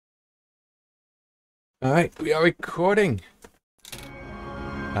Alright, we are recording.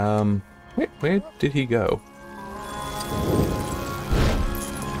 Where did he go?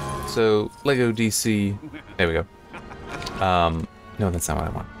 So, Lego DC. There we go. No, that's not what I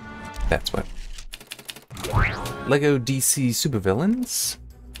want. That's what. Lego DC Supervillains.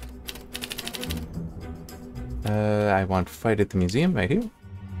 I want Fight at the Museum right here.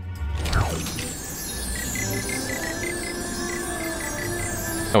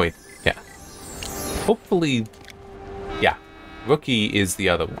 Oh wait, yeah. Hopefully, yeah. Rookie is the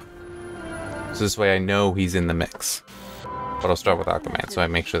other one. So this way I know he's in the mix. But I'll start with Aquaman, so I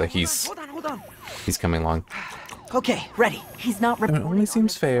make sure that he's coming along. Okay, ready. He's not reporting It only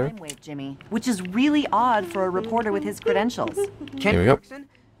seems fair. on Wave, Jimmy, which is really odd for a reporter with his credentials. Here we go.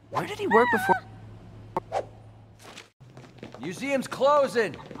 Where did he work before? Museum's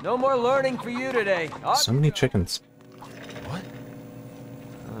closing. No more learning for you today. So many chickens. What?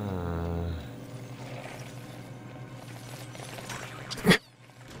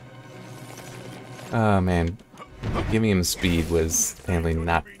 Oh man, giving him speed was apparently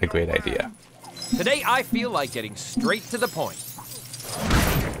not a great idea. Today I feel like getting straight to the point.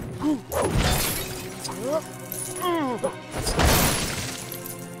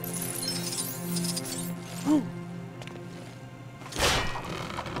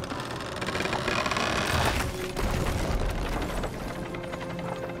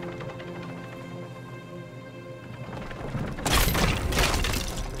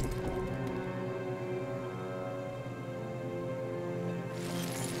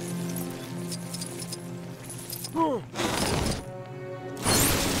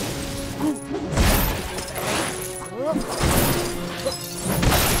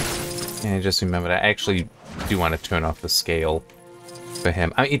 And I just remembered I actually do want to turn off the scale for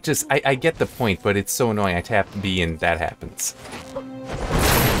him. I mean, it just, I get the point, but it's so annoying. I tap B and that happens.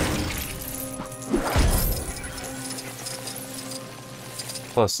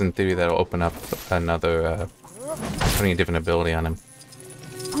 Plus, in theory, that'll open up another, putting a different ability on him.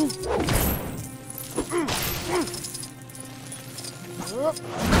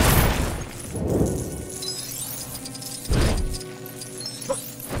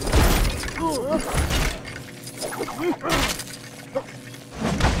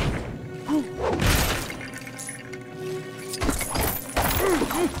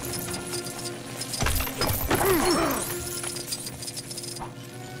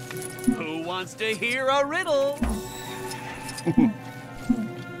 Who wants to hear a riddle?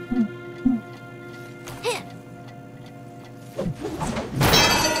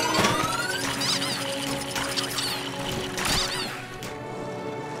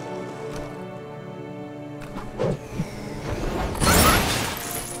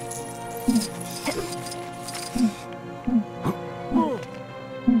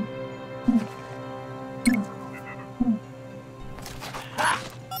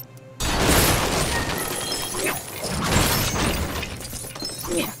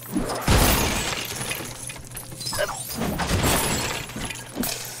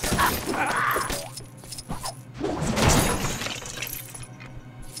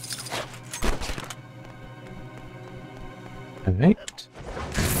 Alright.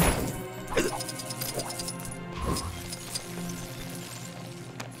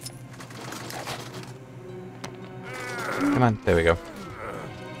 Come on, there we go.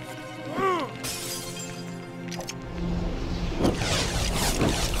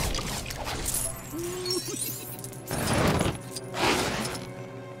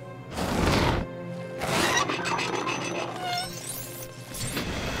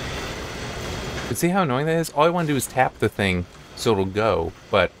 See how annoying that is? All I want to do is tap the thing so it'll go,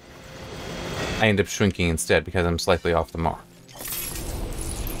 but I end up shrinking instead because I'm slightly off the mark.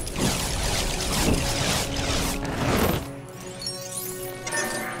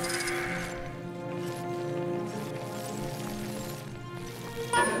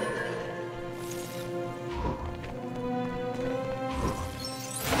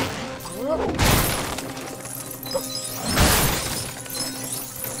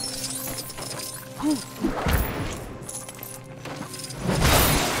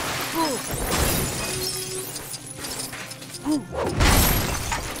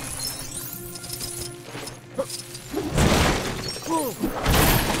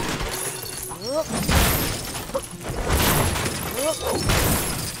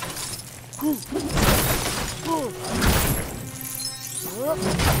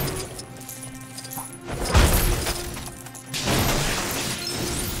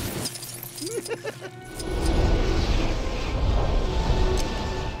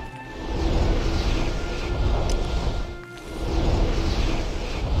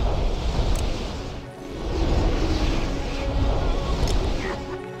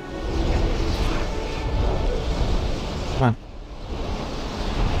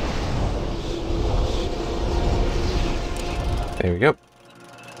 go.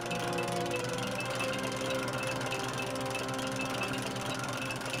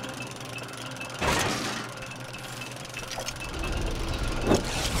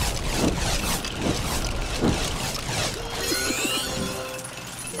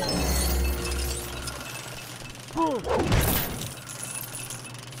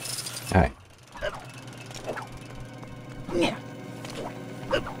 Alright.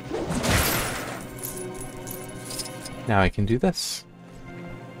 Now I can do this.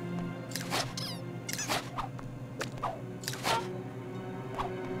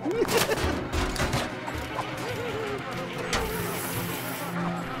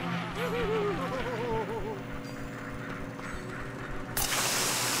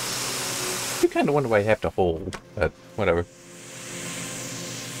 You kind of wonder why I have to hold, but whatever.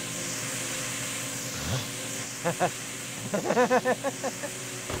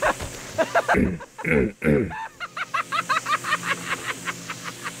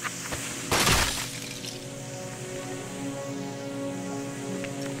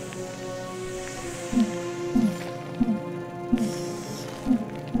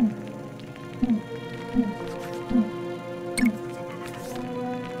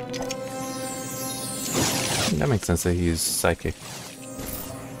 That makes sense that he's psychic.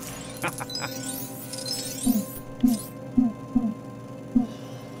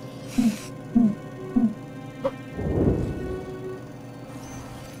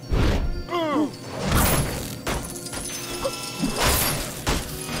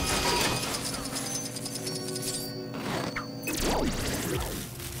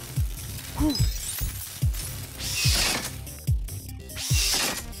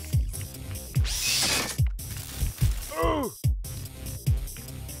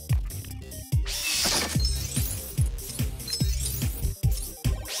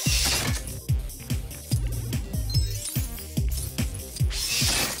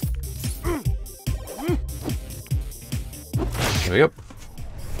 Here we go.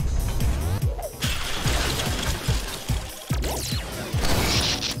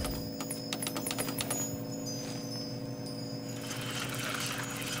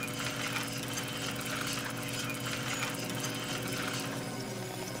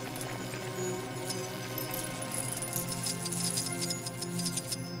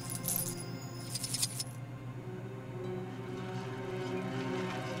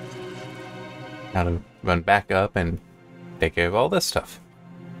 Now to run back up and take care of all this stuff.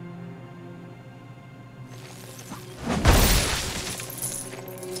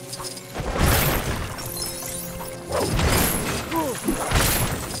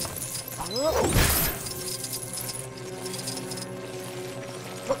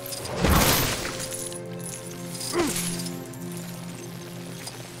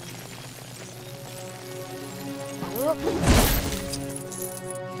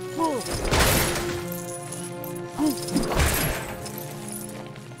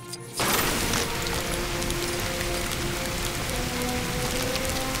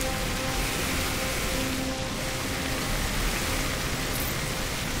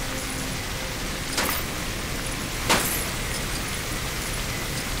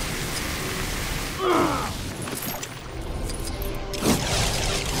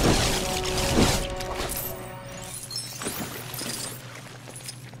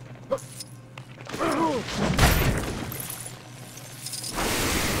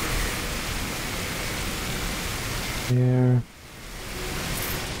 Here.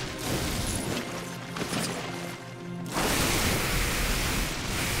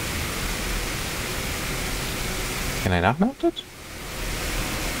 Can I not mount it?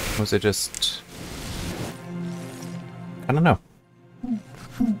 Or was it just... I don't know.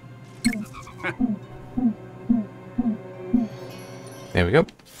 There we go.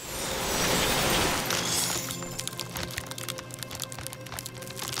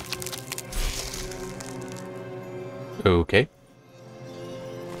 Okay.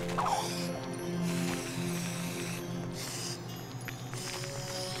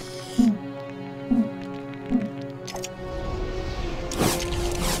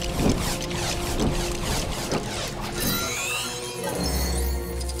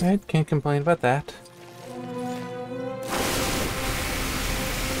 I can't complain about that.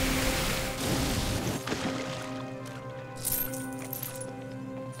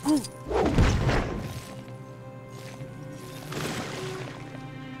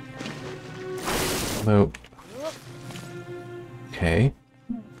 Although, okay.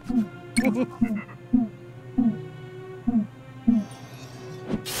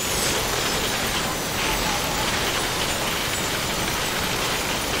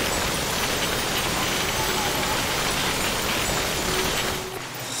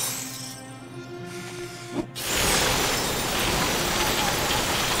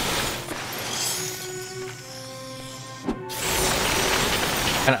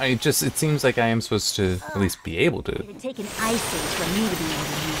 And it seems like I am supposed to at least be able to. It'd take an ice age for me to be able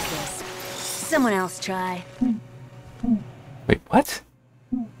to use this. Someone else try. Wait, what?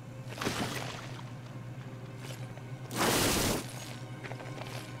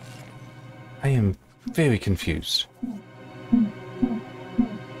 I am very confused.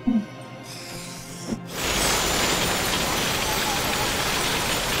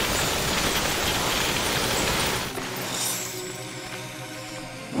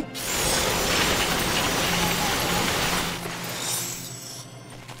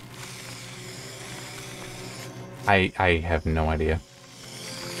 I have no idea.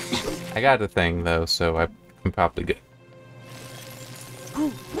 I got a thing though, so I'm probably good.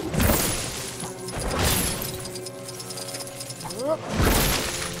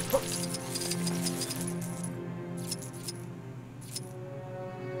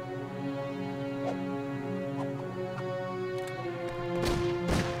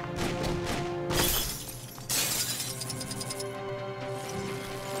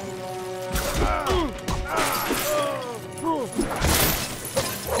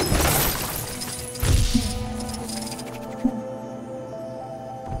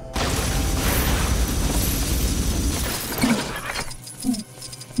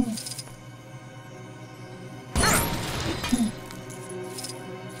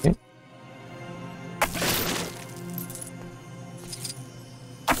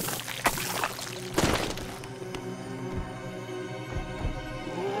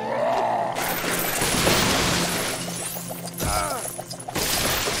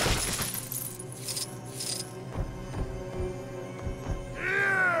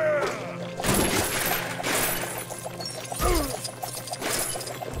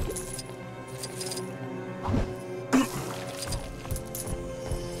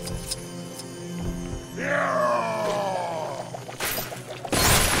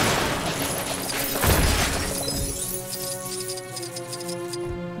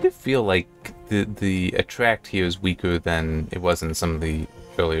 Feel like the attract here is weaker than it was in some of the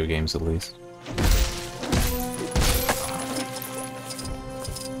earlier games, at least.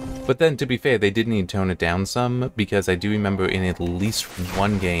 But then, to be fair, they did need to tone it down some, because I do remember in at least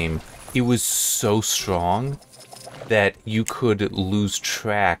one game, it was so strong that you could lose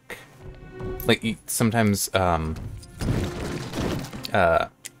track. Like, sometimes, come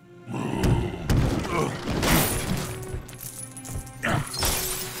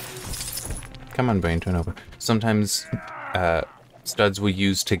on, brain, turn over. Sometimes studs were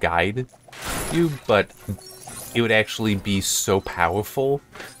used to guide you, but it would actually be so powerful,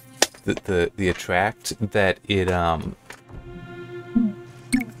 the attract, that it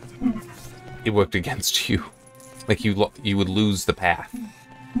worked against you. Like you would lose the path.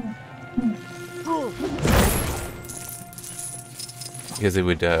 Because it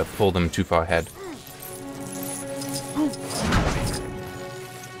would pull them too far ahead.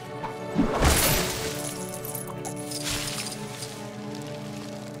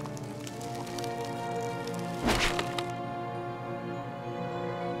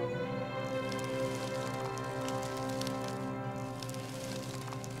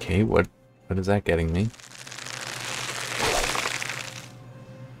 Okay, what is that getting me?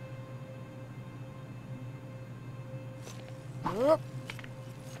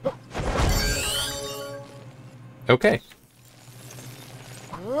 Okay.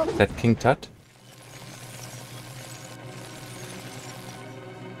 Is that King Tut?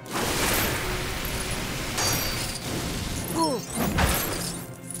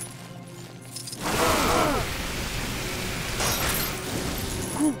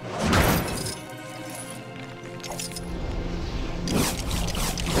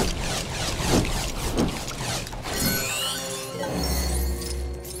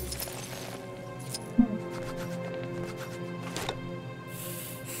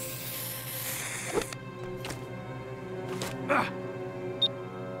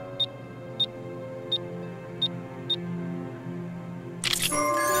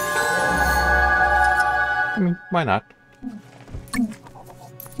 I mean, why not?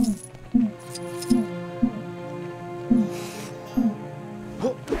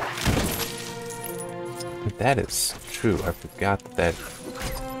 If that is true, I forgot about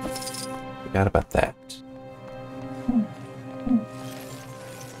that.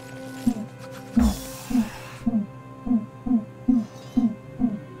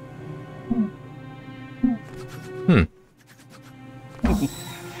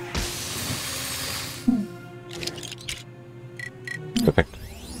 Perfect.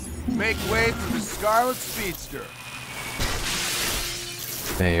 Make way for the Scarlet Speedster.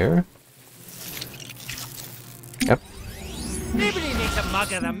 There. Yep. Nibbity to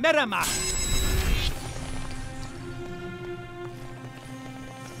mug of the Merrimack.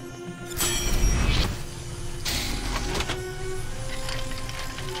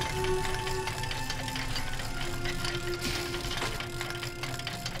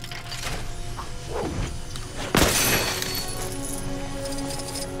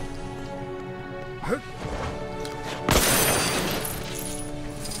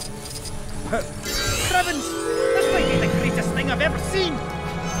 Heavens! This might be the greatest thing I've ever seen!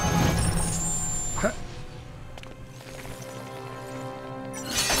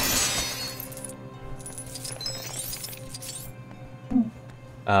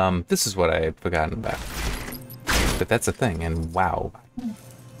 This is what I had forgotten about. But that's a thing, and wow.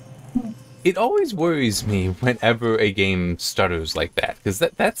 It always worries me whenever a game stutters like that, because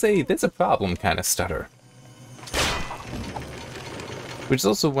that's a problem kind of stutter. Which is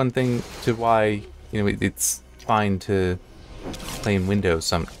also one thing to why, you know, it's fine to play in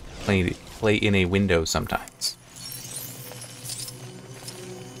Windows play in a window sometimes.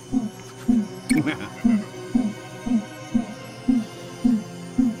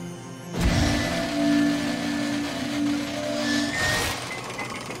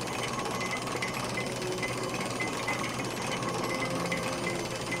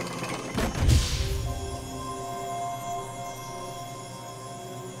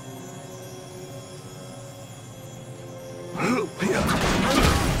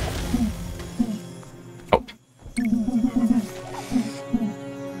 Oh.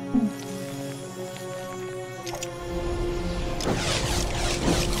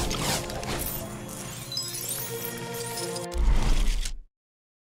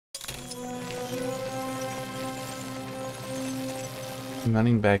 I'm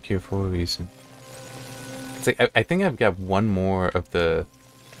running back here for a reason. It's like, I think I've got one more of the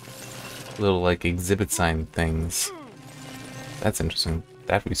little, like, exhibit sign things. That's interesting.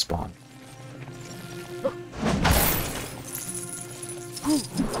 That respawn.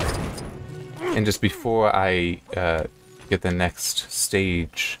 And just before I get the next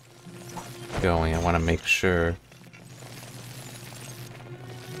stage going, I want to make sure.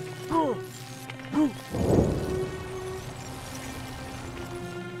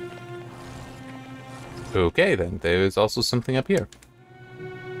 Okay, then. There's also something up here.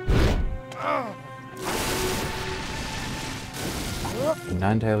 I'm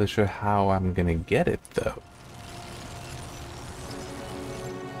not entirely sure how I'm gonna get it, though.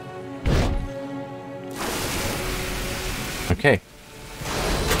 Okay.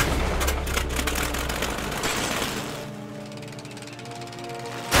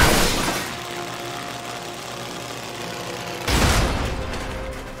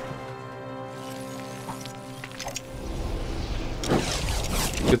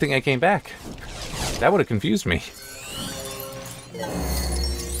 Good thing I came back. That would have confused me.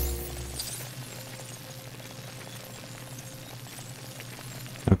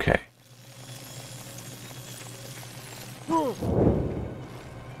 Okay.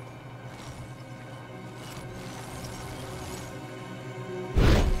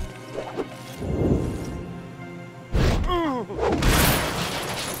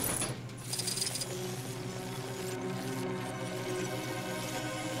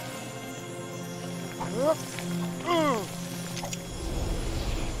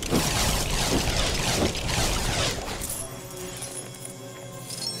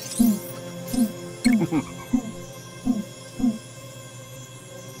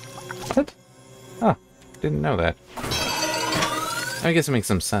 What? Oh, didn't know that. I guess it makes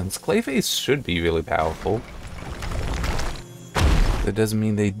some sense. Clayface should be really powerful. That doesn't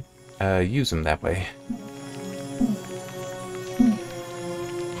mean they use him that way.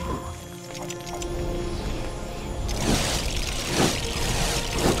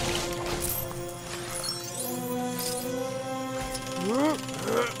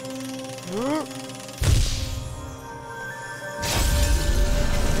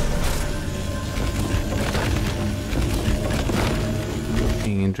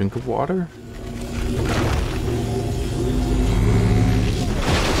 Drink of water.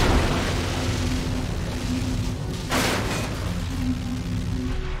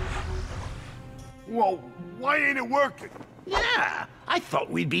 Whoa, why ain't it working? Yeah, I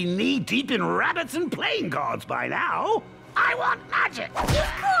thought we'd be knee-deep in rabbits and playing cards by now. I want magic! Of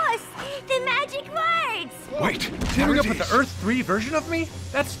course! The magic words! Wait, teaming up with the Earth 3 version of me?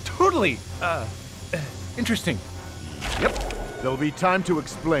 That's totally, interesting. Yep. There'll be time to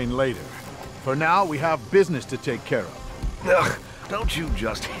explain later. For now, we have business to take care of. Ugh, don't you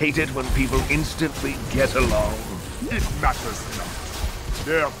just hate it when people instantly get along? It matters not.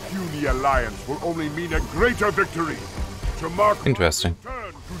 Their puny alliance will only mean a greater victory. remarkable Interesting.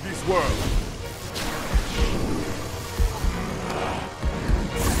 return to this world.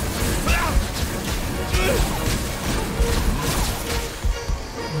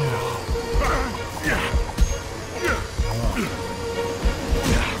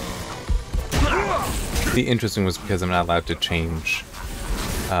 The interesting was because I'm not allowed to change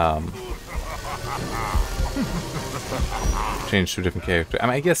change to a different character. I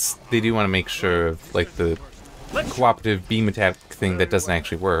mean, I guess they do want to make sure of like the cooperative beam attack thing that doesn't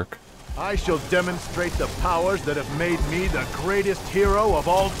actually work. I shall demonstrate the powers that have made me the greatest hero of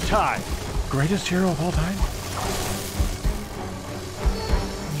all time. Greatest hero of all time?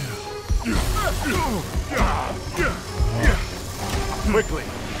 Quickly,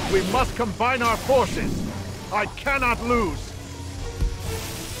 we must combine our forces. I cannot lose.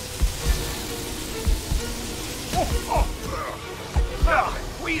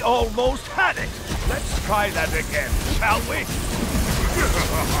 We almost had it. Let's try that again, shall we?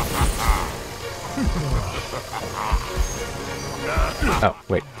 Oh,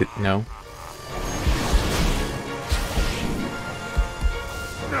 wait, no.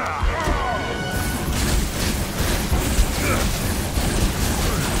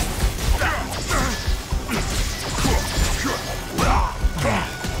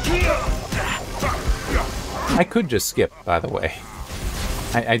 I could just skip, by the way.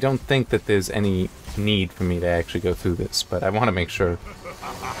 I don't think that there's any need for me to actually go through this, but I want to make sure.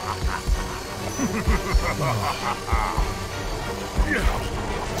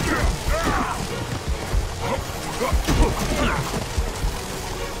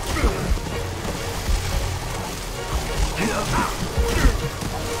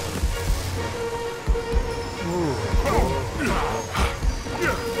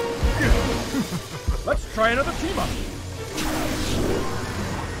 Let's try another team up.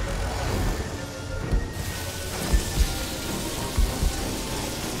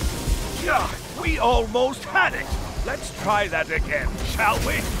 Yeah, we almost had it. Let's try that again, shall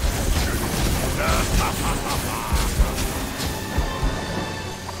we?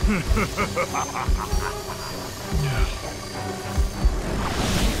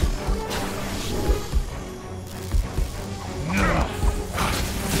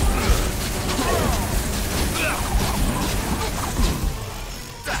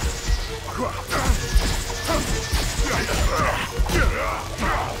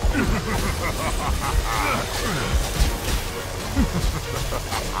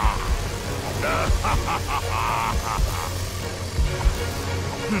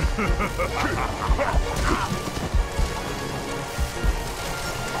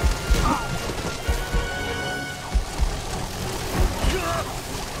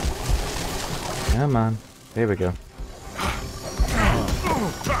 Come on. There we go.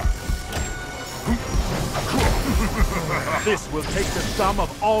 This will take the sum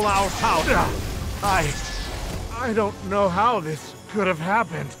of all our power. I don't know how this could have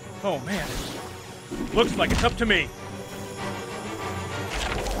happened. Oh man. Looks like it's up to me.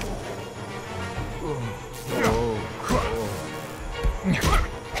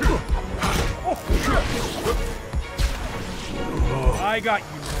 I got you,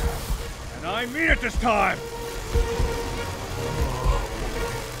 and I mean it this time.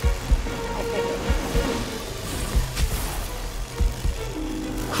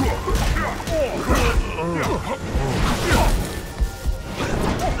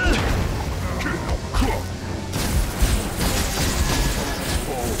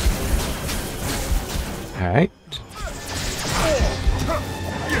 All right.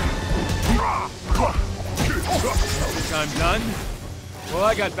 Think I'm done? Well,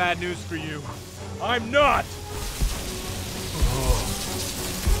 I got bad news for you. I'm not!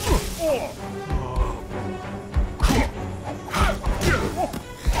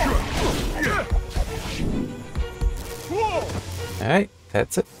 All right,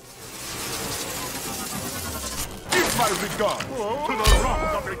 that's it. Give my regard to the rock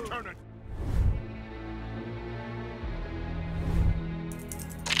of eternity.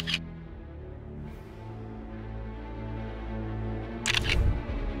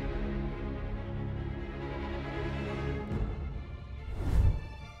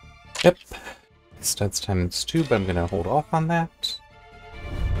 Yep. Studs times 2, but I'm gonna hold off on that.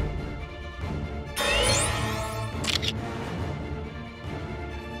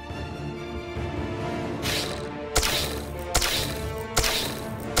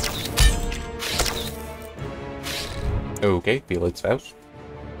 Okay, Felix Faust.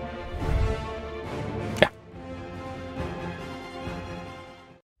 Yeah.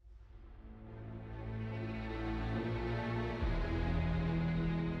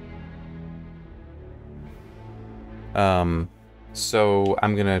 So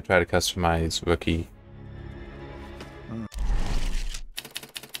I'm gonna try to customize Rookie.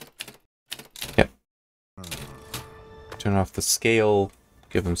 Yep. Turn off the scale,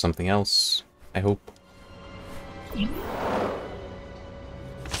 give him something else, I hope.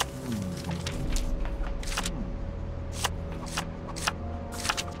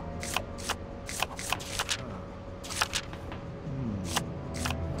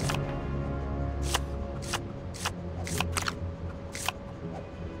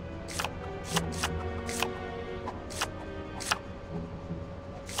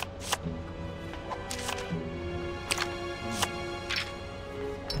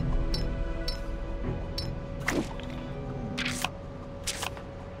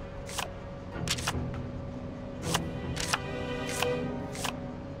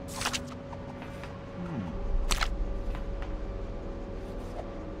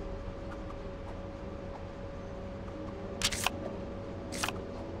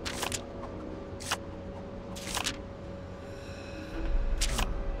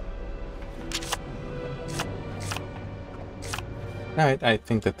 Alright, I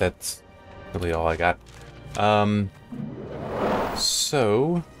think that that's really all I got.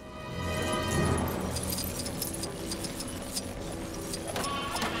 So...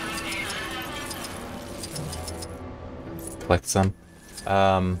 collect some.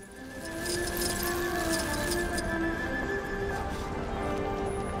 I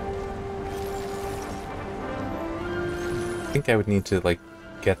think I would need to, like,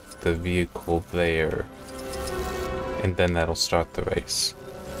 get the vehicle there. And then that'll start the race.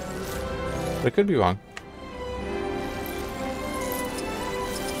 But I could be wrong.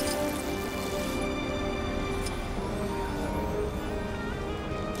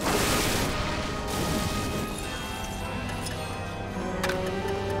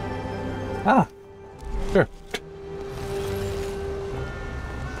 Ah, sure.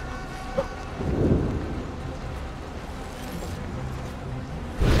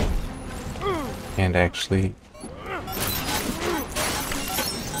 And actually...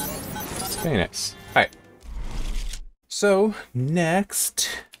 very nice. Alright. So, next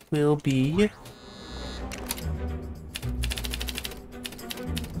will be...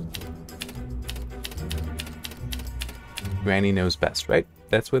 Granny Knows Best, right?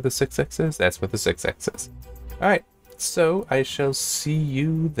 That's where the 6X is? That's where the 6X is. Alright, so I shall see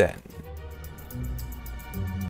you then.